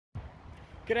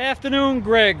Good afternoon,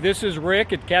 Greg. This is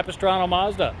Rick at Capo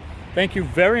Mazda. Thank you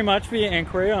very much for your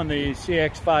inquiry on the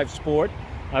CX-5 Sport.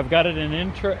 I've got it in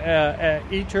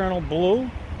Eternal Blue.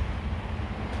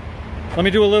 Let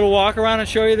me do a little walk around and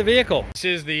show you the vehicle. This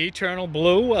is the Eternal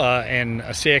Blue in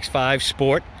a CX-5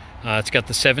 Sport. It's got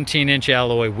the 17-inch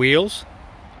alloy wheels.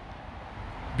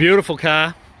 Beautiful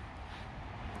car.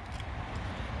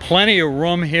 Plenty of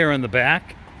room here in the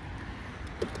back.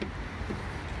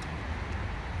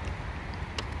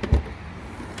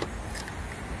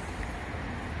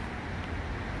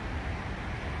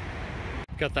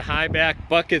 Got the high back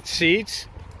bucket seats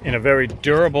in a very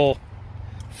durable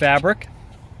fabric.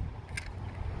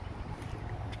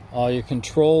 All your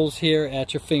controls here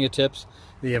at your fingertips.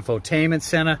 The infotainment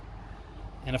center,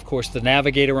 and of course the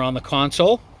navigator on the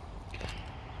console.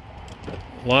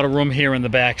 A lot of room here in the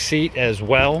back seat as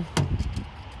well.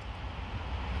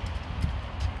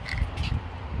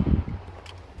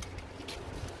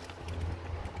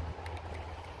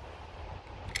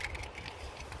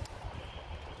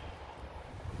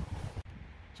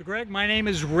 So Greg, my name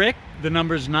is Rick. The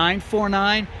number is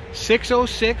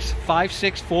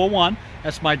 949-606-5641.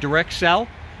 That's my direct cell.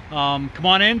 Come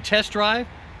on in, test drive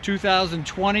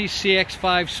 2020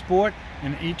 CX-5 Sport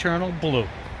in Eternal Blue.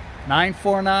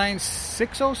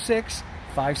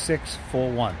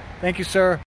 949-606-5641. Thank you,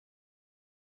 sir.